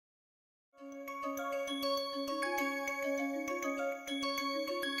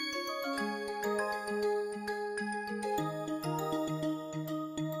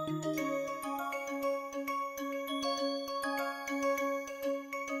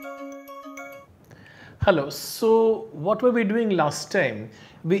Hello. So what were we doing last time?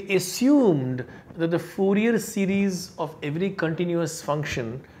 We assumed that the Fourier series of every continuous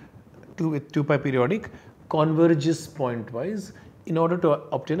function with 2 pi periodic converges pointwise in order to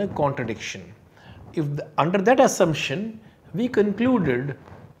obtain a contradiction. Under that assumption, we concluded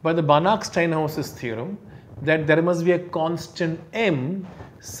by the Banach-Steinhaus's theorem that there must be a constant m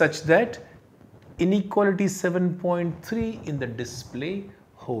such that inequality 7.3 in the display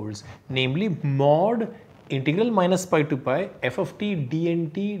holds, namely mod integral minus pi to pi f of t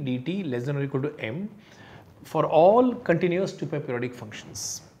dnt dt less than or equal to m for all continuous 2 pi periodic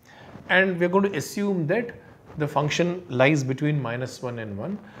functions. And we are going to assume that the function lies between -1 and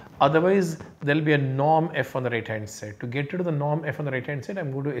 1. Otherwise, there will be a norm f on the right hand side. To get rid of the norm f on the right hand side, I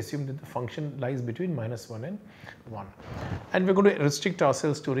am going to assume that the function lies between -1 and 1. And we are going to restrict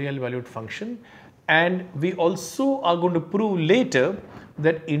ourselves to real valued function. And we also are going to prove later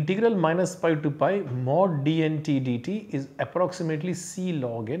that integral minus pi to pi mod dnt dt is approximately c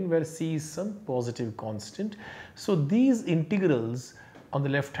log n, where c is some positive constant. So these integrals on the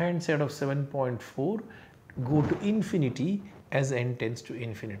left hand side of 7.4 go to infinity as n tends to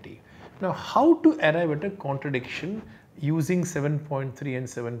infinity. Now, how to arrive at a contradiction using 7.3 and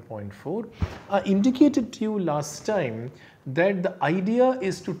 7.4? I indicated to you last time that the idea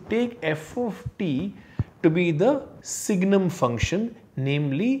is to take f of t to be the signum function,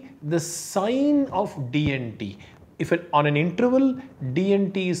 namely the sign of dnt. If on an interval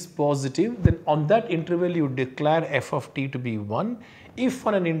dnt is positive, then on that interval you declare f of t to be 1. If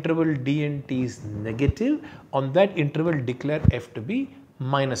on an interval dnt is negative, on that interval declare f to be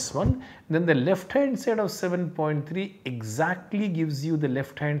 -1. Then the left hand side of 7.3 exactly gives you the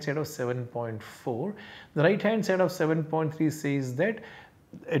left hand side of 7.4. The right hand side of 7.3 says that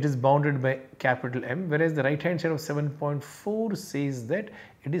it is bounded by capital M, whereas the right hand side of 7.4 says that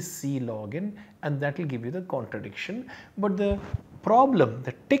it is c log n, and that will give you the contradiction. But the problem,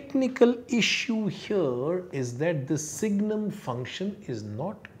 the technical issue here is that the signum function is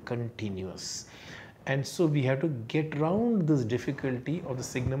not continuous. And so we have to get around this difficulty of the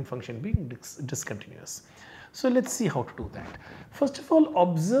signum function being discontinuous. So let's see how to do that. First of all,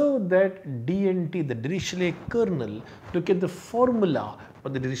 observe that dnt, the Dirichlet kernel, look at the formula for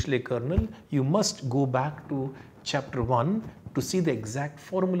the Dirichlet kernel. You must go back to chapter 1 to see the exact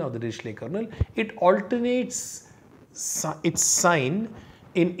formula of the Dirichlet kernel. It alternates its sign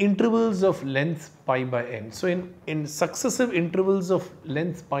in intervals of length pi by n. So in successive intervals of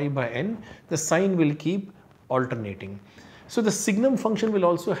length pi by n, the sign will keep alternating. So the signum function will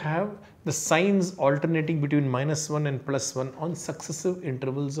also have the signs alternating between -1 and +1 on successive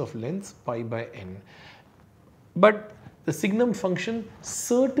intervals of length pi by n. But the signum function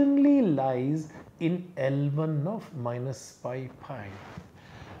certainly lies in L1 of -pi pi.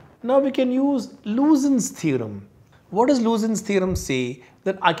 Now we can use Lusin's theorem. What does Lusin's theorem say?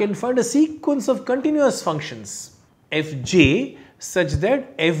 That I can find a sequence of continuous functions fj such that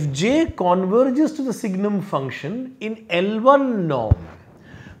fj converges to the signum function in L1 norm.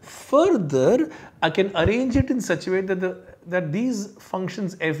 Further, I can arrange it in such a way that these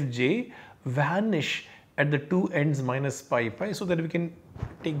functions fj vanish at the two ends -pi pi, so that we can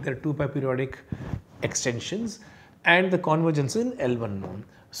take their 2 pi periodic extensions and the convergence in L1 norm.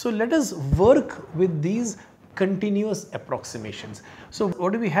 So let us work with these continuous approximations. So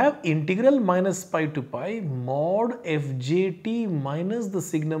what do we have? Integral minus pi to pi mod fjt minus the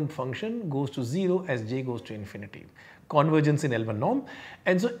signum function goes to 0 as j goes to infinity. Convergence in L1 norm.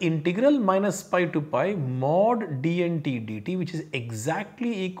 And so integral minus pi to pi mod dnt dt, which is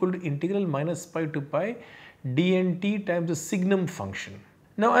exactly equal to integral minus pi to pi dnt times the signum function.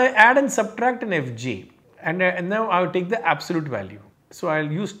 Now I add and subtract an fj, and now I will take the absolute value. So I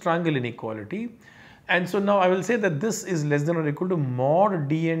will use triangle inequality. And so now I will say that this is less than or equal to mod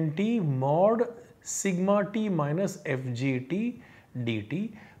dnt mod sigma t minus fjt dt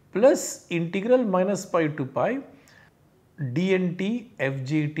plus integral minus pi to pi dnt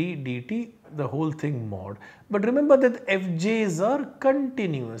fjt dt, the whole thing mod. But remember that fj's are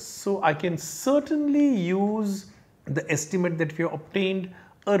continuous, so I can certainly use the estimate that we have obtained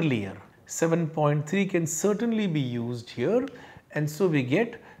earlier. 7.3 can certainly be used here, and so we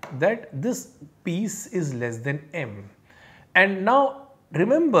get that this piece is less than m. And now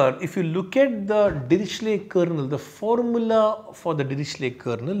remember, if you look at the Dirichlet kernel, the formula for the Dirichlet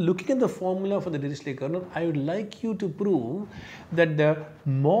kernel, looking at the formula for the Dirichlet kernel, I would like you to prove that the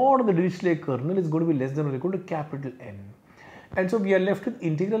mod of the Dirichlet kernel is going to be less than or equal to capital N. And so we are left with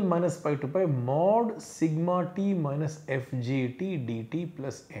integral minus pi to pi mod sigma t minus fjt dt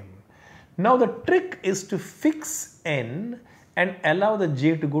plus m. Now the trick is to fix n and allow the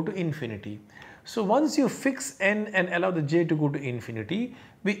j to go to infinity. So once you fix n and allow the j to go to infinity,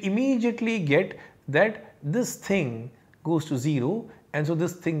 we immediately get that this thing goes to 0, and so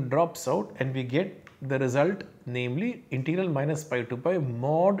this thing drops out and we get the result, namely integral minus pi to pi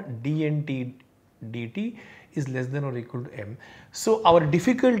mod dnt dt is less than or equal to m. So our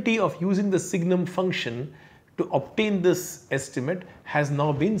difficulty of using the signum function to obtain this estimate has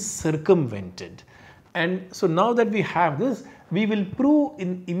now been circumvented. And so now that we have this, we will prove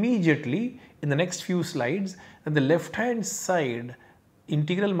immediately in the next few slides that the left hand side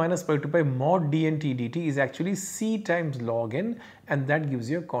integral minus pi to pi mod dnt dt is actually c times log n, and that gives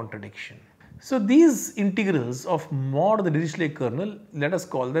you a contradiction. So these integrals of mod the Dirichlet kernel, let us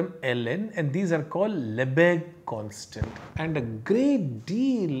call them Ln, and these are called Lebesgue constant. And a great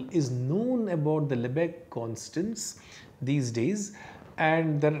deal is known about the Lebesgue constants these days,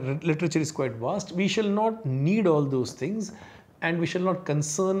 and the literature is quite vast. We shall not need all those things, and we shall not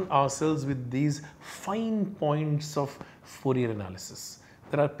concern ourselves with these fine points of Fourier analysis.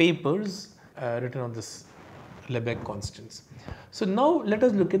 There are papers written on this Lebesgue constants. So now let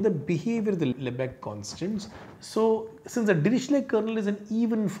us look at the behavior of the Lebesgue constants. So since the Dirichlet kernel is an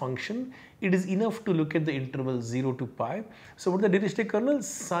even function, it is enough to look at the interval 0 to pi. So what is the Dirichlet kernel?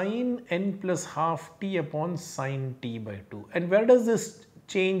 Sine n plus half t upon sine t by 2. And where does this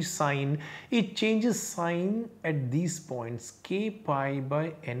change sign? It changes sign at these points k pi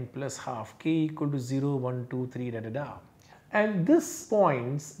by n plus half, k equal to 0, 1, 2, 3, da da da. And these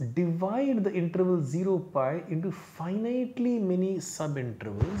points divide the interval 0 pi into finitely many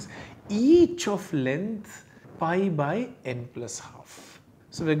subintervals, each of length pi by n plus half.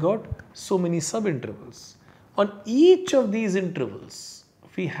 So we got so many subintervals. On each of these intervals,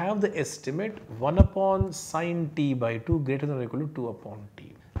 we have the estimate 1 upon sine t by 2 greater than or equal to 2 upon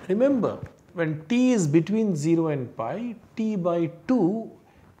t. Remember, when t is between 0 and pi, t by 2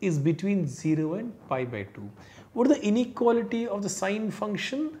 is between 0 and pi by 2. What is the inequality of the sine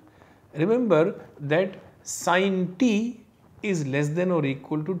function? Remember that sine t is less than or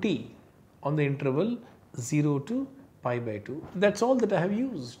equal to t on the interval 0 to pi by 2. That's all that I have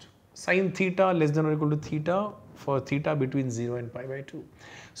used. Sine theta less than or equal to theta for theta between 0 and pi by 2.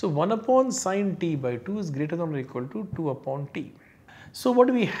 So 1 upon sine t by 2 is greater than or equal to 2 upon t. So what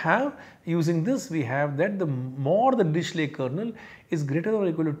do we have? Using this, we have that the mod the Dirichlet kernel is greater than or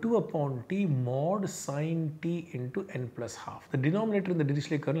equal to 2 upon t mod sine t into n plus half. The denominator in the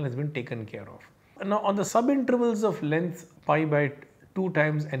Dirichlet kernel has been taken care of. Now on the subintervals of length pi by 2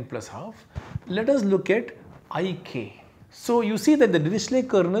 times n plus half, let us look at ik. So you see that the Dirichlet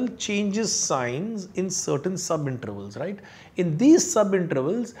kernel changes signs in certain subintervals, right? In these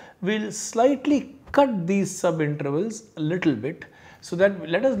subintervals, we'll slightly cut these subintervals a little bit, so that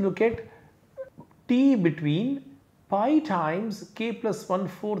let us look at t between pi times k plus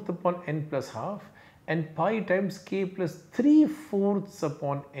 1/4 upon n plus half and pi times k plus 3/4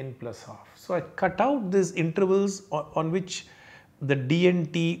 upon n plus half. So I cut out these intervals on which the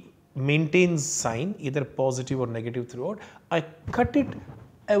dnt maintains sign, either positive or negative throughout. I cut it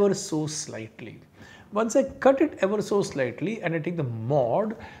ever so slightly. Once I cut it ever so slightly and I take the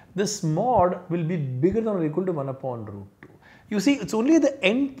mod, this mod will be bigger than or equal to 1 upon root 2. You see, it's only the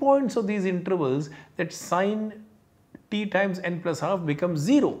endpoints of these intervals that sine t times n plus half becomes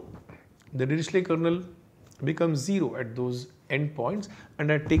 0. The Dirichlet kernel becomes 0 at those endpoints,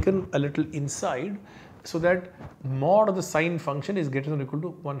 and I've taken a little inside so that mod of the sine function is greater than or equal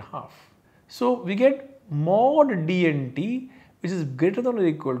to 1/2. So we get mod dnt, which is greater than or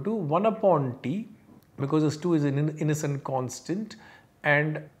equal to 1 upon t, because this 2 is an innocent constant,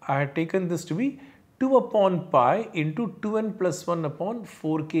 and I have taken this to be 2 upon pi into 2n plus 1 upon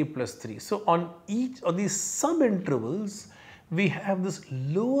 4k plus 3. So on each of these subintervals, we have this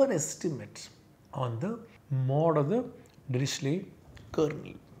lower estimate on the mod of the Dirichlet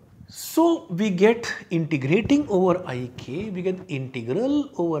kernel. So we get integrating over ik, we get integral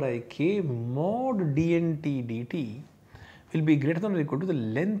over ik mod dnt dt will be greater than or equal to the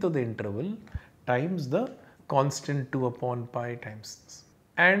length of the interval times the constant 2 upon pi times this.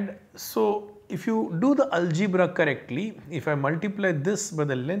 And so if you do the algebra correctly, if I multiply this by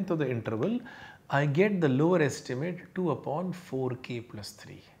the length of the interval, I get the lower estimate 2 upon 4k plus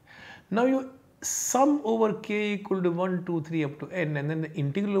 3. Now you sum over k equal to 1, 2, 3 up to n, and then the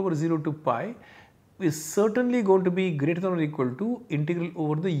integral over 0 to pi is certainly going to be greater than or equal to integral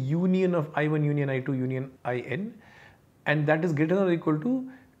over the union of I1 union I2 union In, and that is greater than or equal to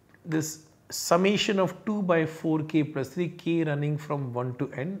this summation of 2 by 4k plus 3, k running from 1 to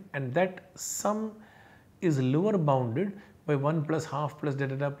n, and that sum is lower bounded by 1 plus half plus da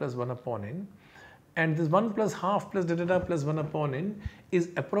da da plus 1 upon n, and this 1 plus half plus da da da plus 1 upon n is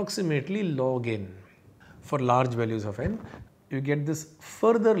approximately log n for large values of n. You get this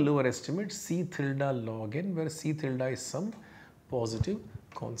further lower estimate C tilde log n, where C tilde is some positive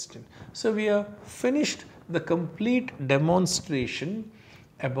constant. So we have finished the complete demonstration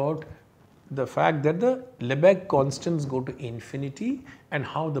about the fact that the Lebesgue constants go to infinity and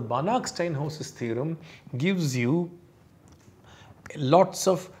how the Banach-Steinhaus's theorem gives you lots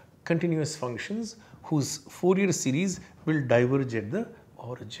of continuous functions whose Fourier series will diverge at the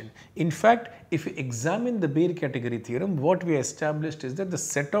origin. In fact, if you examine the Baire category theorem, what we established is that the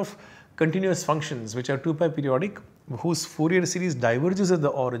set of continuous functions which are 2 pi periodic whose Fourier series diverges at the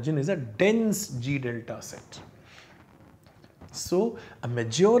origin is a dense G delta set. So, a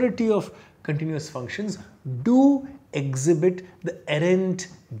majority of continuous functions do exhibit the errant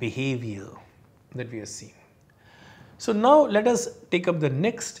behavior that we are seeing. So, now let us take up the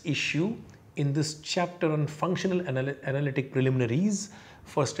next issue in this chapter on functional analytic preliminaries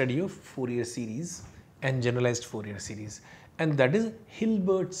for study of Fourier series and generalized Fourier series, and that is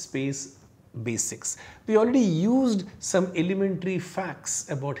Hilbert space basics. We already used some elementary facts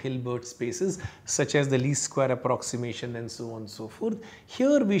about Hilbert spaces such as the least square approximation and so on and so forth.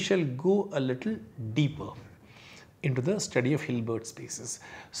 Here we shall go a little deeper into the study of Hilbert spaces.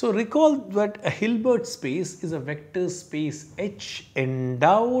 So recall that a Hilbert space is a vector space H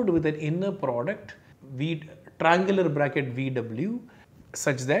endowed with an inner product V triangular bracket VW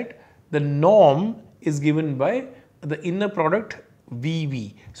such that the norm is given by the inner product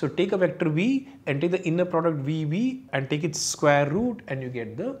VV. So take a vector V and take the inner product VV and take its square root and you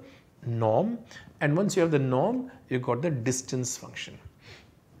get the norm, and once you have the norm you got the distance function.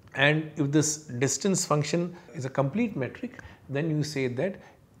 And if this distance function is a complete metric, then you say that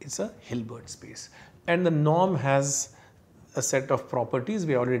it's a Hilbert space. And the norm has a set of properties.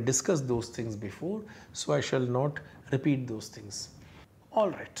 We already discussed those things before, so I shall not repeat those things.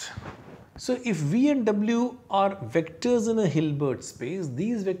 Alright. So if V and W are vectors in a Hilbert space,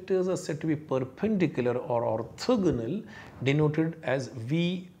 these vectors are said to be perpendicular or orthogonal, denoted as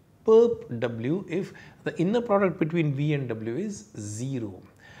V perp W if the inner product between V and W is 0.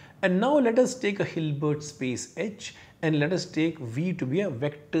 And now let us take a Hilbert space H and let us take V to be a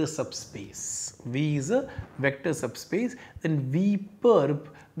vector subspace. V is a vector subspace, then V perp,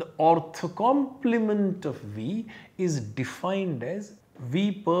 the orthocomplement of V, is defined as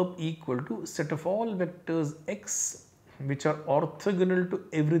V perp equal to set of all vectors X which are orthogonal to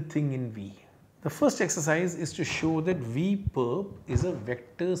everything in V. The first exercise is to show that V perp is a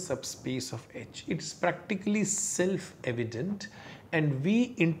vector subspace of H. It's practically self-evident, and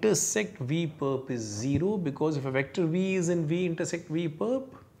V intersect V perp is 0 because if a vector V is in V intersect V perp,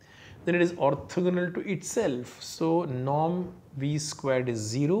 then it is orthogonal to itself. So norm V squared is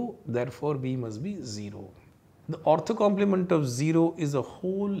 0, therefore V must be 0. The orthocomplement of 0 is a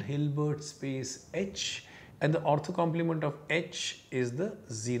whole Hilbert space H, and the orthocomplement of H is the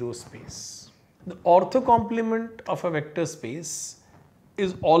 0 space. The orthocomplement of a vector space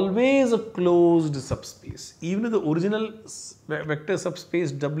is always a closed subspace. Even if the original vector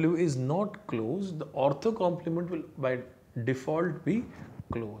subspace W is not closed, the orthocomplement will by default be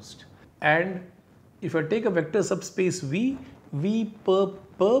closed. And if I take a vector subspace V, V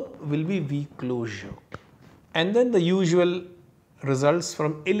perp will be V closure. And then the usual results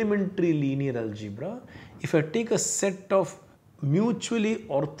from elementary linear algebra. If I take a set of mutually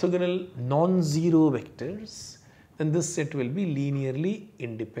orthogonal non-zero vectors, then this set will be linearly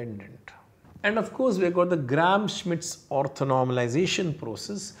independent. And of course, we have got the Gram-Schmidt's orthonormalization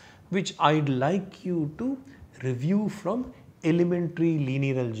process, which I'd like you to review from elementary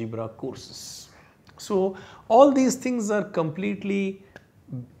linear algebra courses. So all these things are completely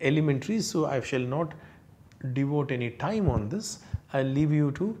elementary, so I shall not devote any time on this. I'll leave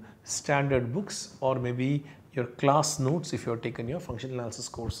you to standard books or maybe your class notes if you have taken your functional analysis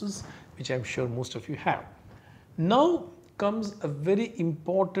courses, which I'm sure most of you have. Now comes a very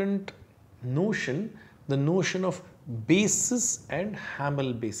important notion, the notion of basis and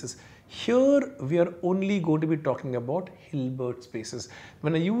Hamel basis. Here we are only going to be talking about Hilbert spaces.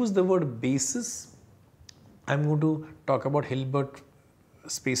 When I use the word basis, I'm going to talk about Hilbert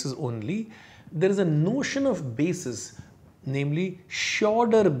spaces only. There is a notion of basis, namely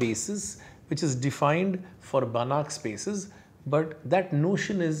Schroeder basis, which is defined for Banach spaces, but that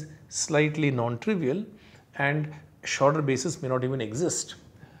notion is slightly non-trivial and Schroeder basis may not even exist.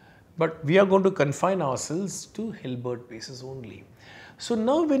 But we are going to confine ourselves to Hilbert basis only. So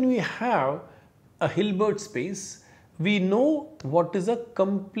now when we have a Hilbert space, we know what is a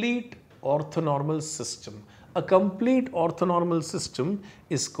complete orthonormal system. A complete orthonormal system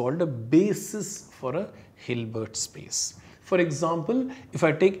is called a basis for a Hilbert space. For example, if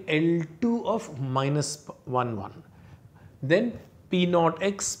I take L2 of minus 1, 1, then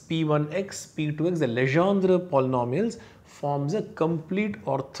P0x, P1x, P2x, the Legendre polynomials forms a complete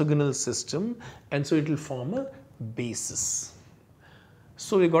orthogonal system, and so it will form a basis.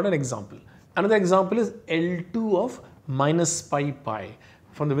 So we got an example. Another example is L2 of minus pi pi.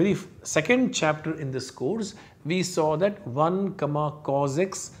 From the very second chapter in this course, we saw that 1 comma cos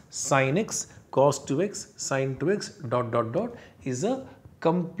x sin x cos 2x sin 2x dot dot dot is a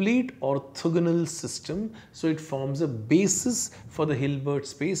complete orthogonal system. So it forms a basis for the Hilbert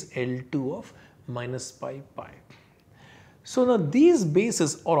space L2 of minus pi pi. So now these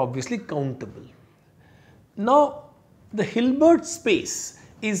bases are obviously countable. Now the Hilbert space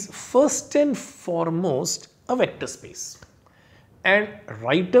is first and foremost a vector space. And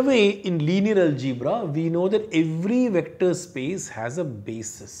right away in linear algebra, we know that every vector space has a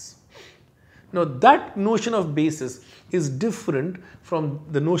basis. Now that notion of basis is different from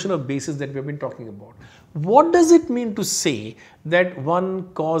the notion of basis that we have been talking about. What does it mean to say that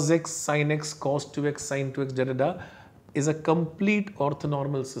 1 cos x sin x cos 2x sin 2x da da da is a complete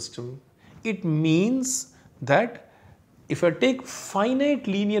orthonormal system? It means that if I take finite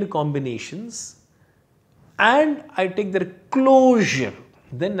linear combinations and I take their closure,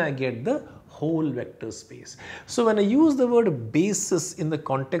 then I get the whole vector space. So when I use the word basis in the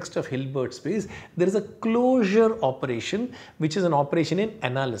context of Hilbert space, there is a closure operation, which is an operation in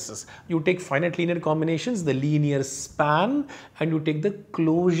analysis. You take finite linear combinations, the linear span, and you take the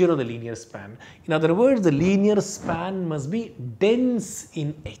closure of the linear span. In other words, the linear span must be dense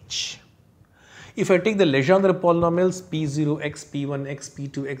in H. If I take the Legendre polynomials P0x, P1x,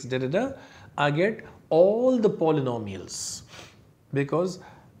 P2x, da da da, I get all the polynomials because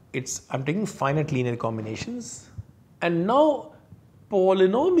I'm taking finite linear combinations, and now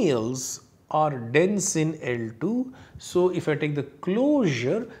polynomials are dense in L2. So if I take the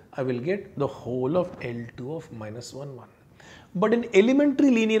closure, I will get the whole of L2 of minus 1, 1. But in elementary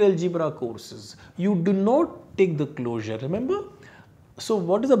linear algebra courses, you do not take the closure, remember? So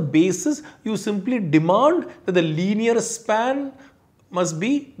what is the basis? You simply demand that the linear span must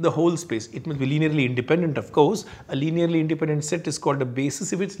be the whole space. It must be linearly independent, of course. A linearly independent set is called a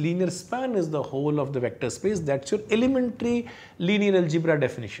basis if its linear span is the whole of the vector space. That's your elementary linear algebra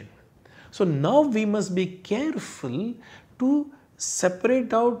definition. So now we must be careful to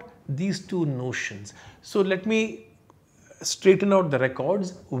separate out these two notions. So let me straighten out the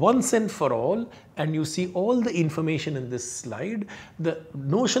records once and for all, and you see all the information in this slide. The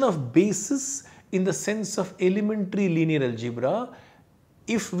notion of basis in the sense of elementary linear algebra,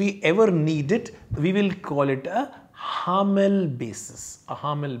 if we ever need it, we will call it a Hamel basis, a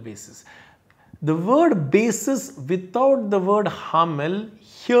Hamel basis. The word basis without the word Hamel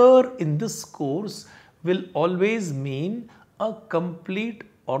here in this course will always mean a complete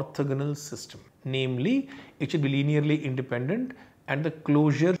orthogonal system. Namely, it should be linearly independent and the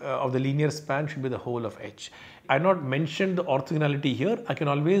closure of the linear span should be the whole of H. I have not mentioned the orthogonality here. I can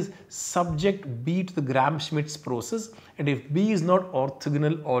always subject B to the Gram-Schmidt's process, and if B is not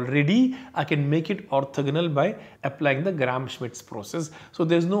orthogonal already, I can make it orthogonal by applying the Gram-Schmidt's process. So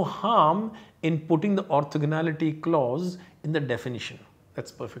there is no harm in putting the orthogonality clause in the definition.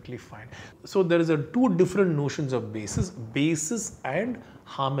 That's perfectly fine. So there is two different notions of basis and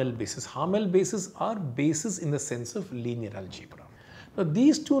Hamel basis. Hamel basis are basis in the sense of linear algebra. Now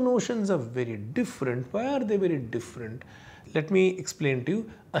these two notions are very different. Why are they very different? Let me explain to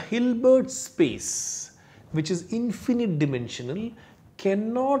you. A Hilbert space which is infinite dimensional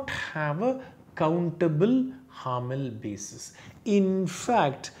cannot have a countable Hamel basis. In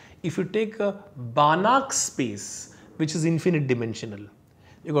fact, if you take a Banach space which is infinite dimensional,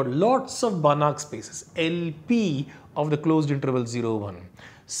 you got lots of Banach spaces, LP of the closed interval 0, 1,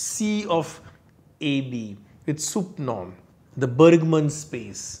 C of AB with sup norm, the Bergman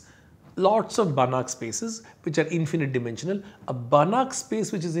space, lots of Banach spaces which are infinite dimensional. A Banach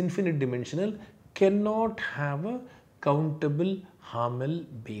space which is infinite dimensional cannot have a countable Hamel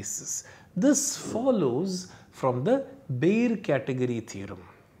basis. This follows from the Baire category theorem.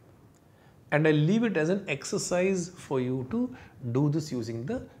 And I leave it as an exercise for you to do this using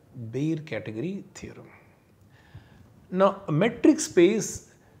the Baire category theorem. Now, a metric space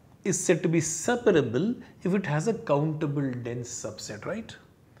is said to be separable if it has a countable dense subset, right?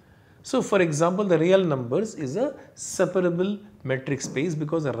 So, for example, the real numbers is a separable metric space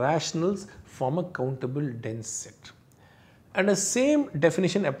because the rationals form a countable dense set. And the same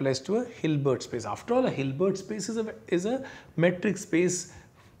definition applies to a Hilbert space. After all, a Hilbert space is a metric space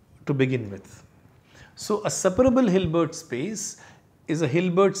to begin with. So a separable Hilbert space is a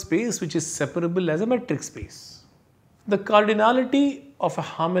Hilbert space which is separable as a metric space. The cardinality of a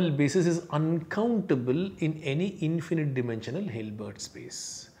Hamel basis is uncountable in any infinite dimensional Hilbert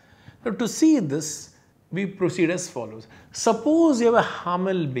space. Now to see this, we proceed as follows. Suppose you have a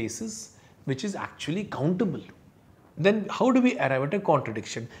Hamel basis which is actually countable. Then how do we arrive at a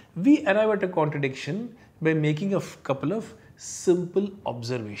contradiction? We arrive at a contradiction by making a couple of simple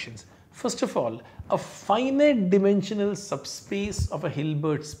observations. First of all, a finite dimensional subspace of a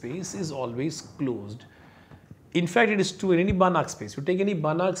Hilbert space is always closed. In fact, it is true in any Banach space. You take any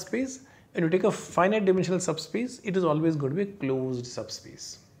Banach space and you take a finite dimensional subspace, it is always going to be a closed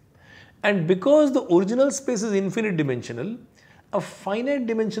subspace. And because the original space is infinite dimensional, a finite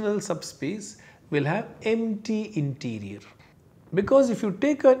dimensional subspace will have empty interior. Because if you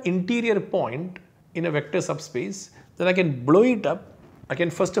take an interior point in a vector subspace, then I can blow it up. I can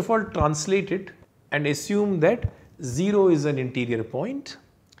first of all translate it and assume that 0 is an interior point,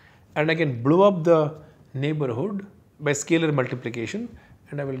 and I can blow up the neighborhood by scalar multiplication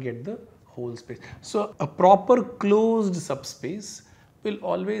and I will get the whole space. So a proper closed subspace will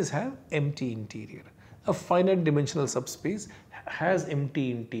always have empty interior. A finite dimensional subspace has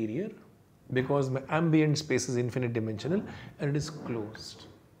empty interior because my ambient space is infinite dimensional and it is closed.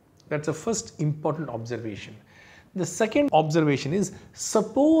 That's the first important observation. The second observation is,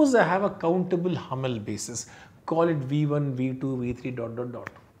 suppose I have a countable Hamel basis, call it v1, v2, v3 dot dot dot.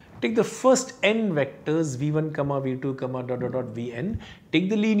 Take the first n vectors v1, v2, dot dot dot vn, take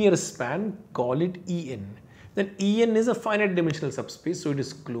the linear span, call it en. Then en is a finite dimensional subspace, so it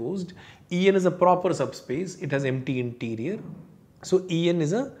is closed. En is a proper subspace, it has empty interior. So en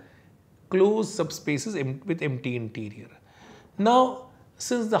is a closed subspaces with empty interior. Now,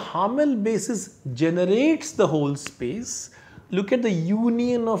 since the Hamel basis generates the whole space, look at the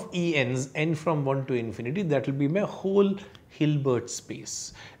union of ENs, n from 1 to infinity, that will be my whole Hilbert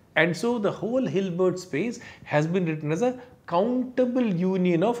space. And so the whole Hilbert space has been written as a countable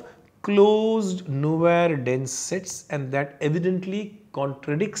union of closed nowhere dense sets, and that evidently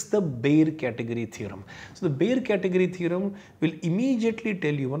contradicts the Baire category theorem. So the Baire category theorem will immediately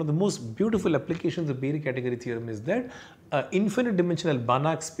tell you, one of the most beautiful applications of the Baire category theorem is that infinite dimensional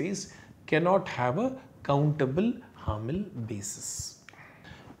Banach space cannot have a countable Hamel basis.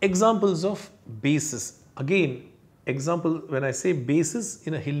 Examples of basis. Again, example, when I say basis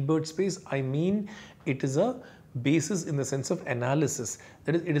in a Hilbert space, I mean it is a basis in the sense of analysis.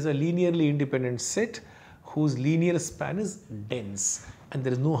 That is, it is a linearly independent set whose linear span is dense, and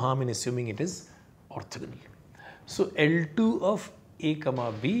there is no harm in assuming it is orthogonal. So L2 of A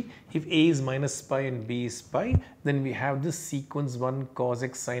comma B, if A is minus pi and B is pi, then we have this sequence 1 cos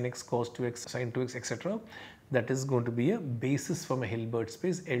x, sin x, cos 2x, sin 2x, etc. That is going to be a basis from a Hilbert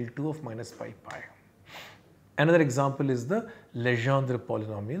space L2 of minus pi pi. Another example is the Legendre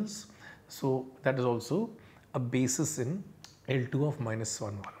polynomials. So that is also a basis in L2 of minus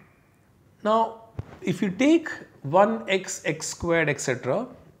 1, 1. Now, if you take 1x, x squared, etc.,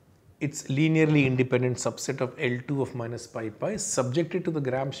 its linearly independent subset of L2 of minus pi pi, subjected to the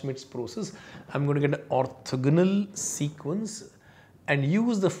Gram-Schmidt's process, I'm going to get an orthogonal sequence and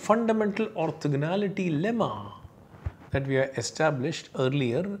use the fundamental orthogonality lemma that we have established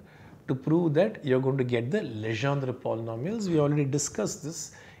earlier to prove that you're going to get the Legendre polynomials. We already discussed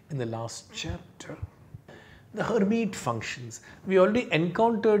this in the last chapter. The Hermite functions. We already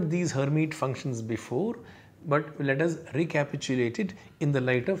encountered these Hermite functions before, but let us recapitulate it in the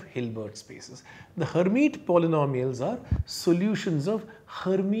light of Hilbert spaces. The Hermite polynomials are solutions of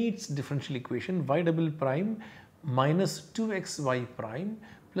Hermite's differential equation y double prime minus 2xy prime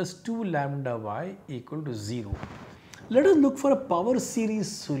plus 2 lambda y equal to 0. Let us look for a power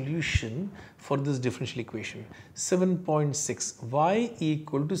series solution for this differential equation. 7.6 y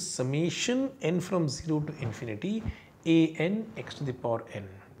equal to summation n from 0 to infinity a n x to the power n.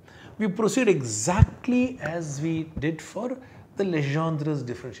 We proceed exactly as we did for the Legendre's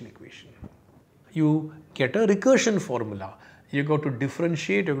differential equation. You get a recursion formula. You go to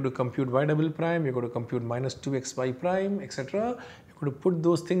differentiate, you go to compute y double prime, you go to compute minus 2xy prime, etc. You go to put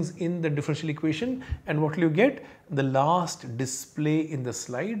those things in the differential equation, and what will you get? The last display in the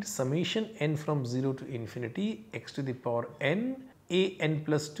slide, summation n from 0 to infinity x to the power n a n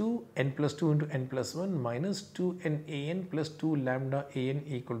plus 2 into n plus 1 minus 2n a n plus 2 lambda a n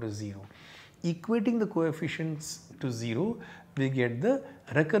equal to 0. Equating the coefficients to 0, we get the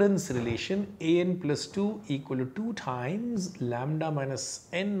recurrence relation a n plus 2 equal to 2 times lambda minus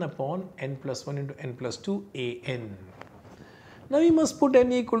n upon n plus 1 into n plus 2 a n. Now we must put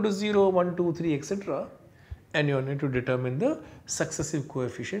n equal to 0, 1, 2, 3, etc. and you need to determine the successive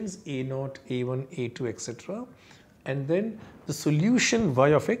coefficients a0, a1, a2, etc. And then the solution y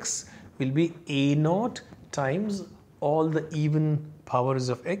of x will be a0 times all the even powers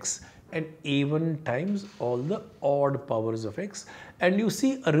of x and a1 times all the odd powers of x. And you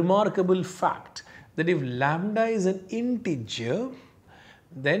see a remarkable fact that if lambda is an integer,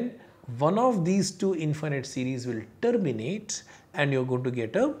 then one of these two infinite series will terminate and you're going to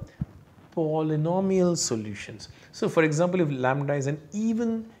get a polynomial solutions. So for example, if lambda is an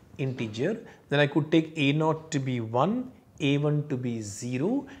even integer, then I could take a0 to be 1, a1 to be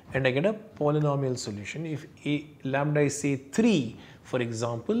 0, and I get a polynomial solution. If lambda is say 3, for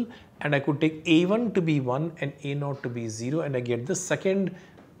example, and I could take a1 to be 1 and a0 to be 0, and I get the second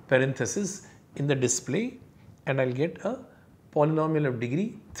parenthesis in the display, and I'll get a polynomial of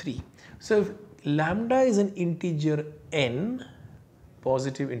degree 3. So if lambda is an integer n,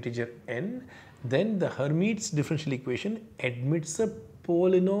 positive integer n, then the Hermite's differential equation admits a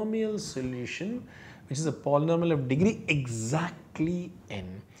polynomial solution, which is a polynomial of degree exactly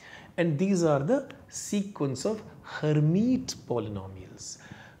n. And these are the sequence of Hermite polynomials.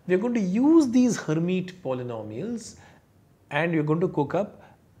 We are going to use these Hermite polynomials and we are going to cook up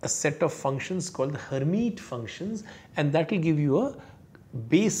a set of functions called the Hermite functions, and that will give you a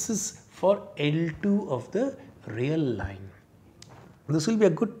basis for L2 of the real line. This will be a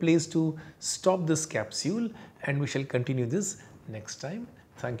good place to stop this capsule, and we shall continue this next time.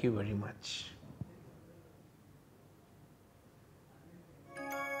 Thank you very much.